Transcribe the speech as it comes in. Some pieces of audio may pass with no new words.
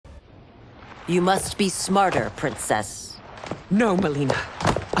You must be smarter, Princess. No, Mileena.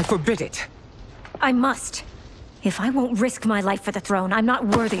 I forbid it. I must. If I won't risk my life for the throne, I'm not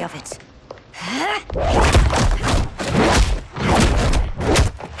worthy of it.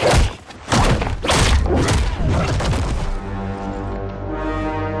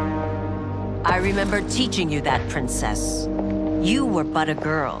 I remember teaching you that, Princess. You were but a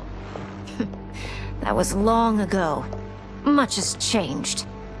girl. That was long ago. Much has changed.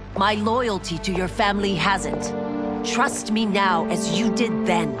 My loyalty to your family hasn't. Trust me now as you did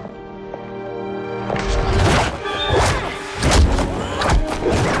then.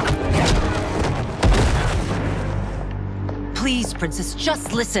 Please, Princess,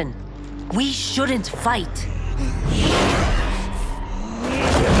 just listen. We shouldn't fight.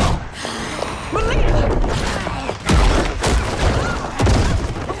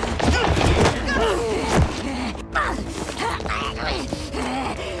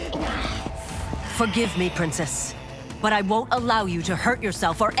 Forgive me, Princess, but I won't allow you to hurt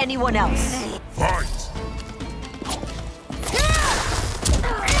yourself or anyone else. Fight!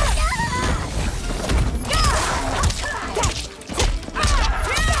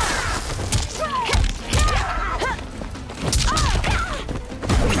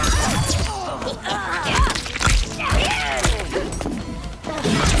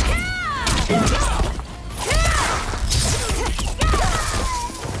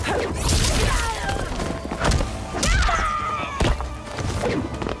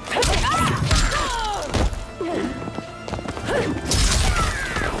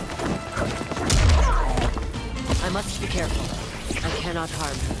 I must be careful. I cannot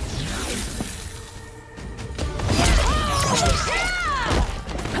harm her.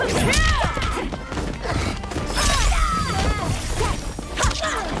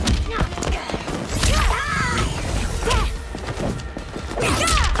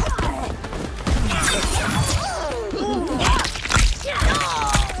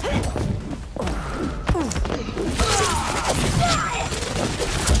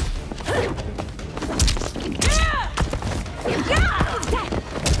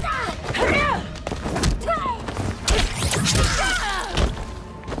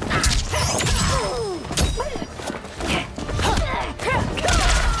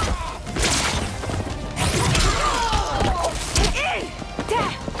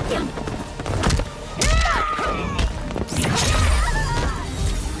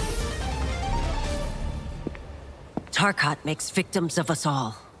 Tarkat makes victims of us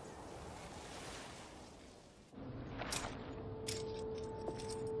all.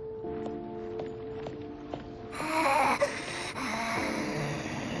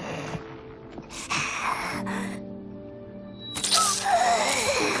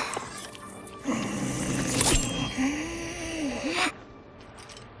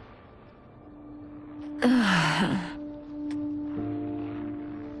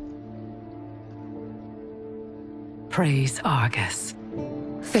 Praise Argus.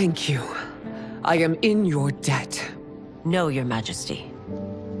 Thank you. I am in your debt. No, Your Majesty.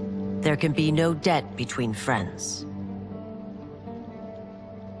 There can be no debt between friends.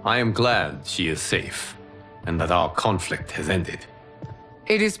 I am glad she is safe, and that our conflict has ended.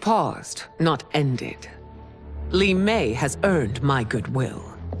 It is paused, not ended. Li Mei has earned my goodwill.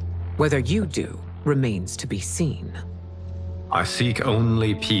 Whether you do remains to be seen. I seek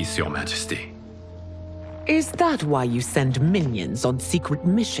only peace, Your Majesty. Is that why you send minions on secret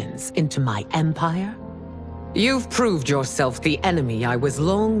missions into my empire? You've proved yourself the enemy I was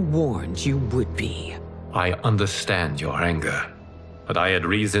long warned you would be. I understand your anger, but I had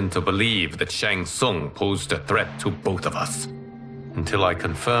reason to believe that Shang Tsung posed a threat to both of us. Until I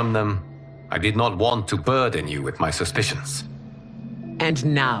confirmed them, I did not want to burden you with my suspicions. And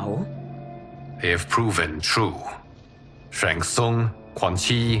now? They have proven true. Shang Tsung, Quan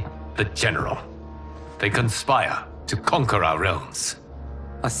Chi, the General. They conspire to conquer our realms.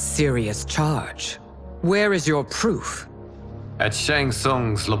 A serious charge. Where is your proof? At Shang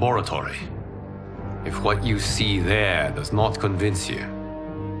Tsung's laboratory. If what you see there does not convince you,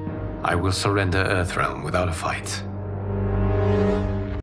 I will surrender Earthrealm without a fight.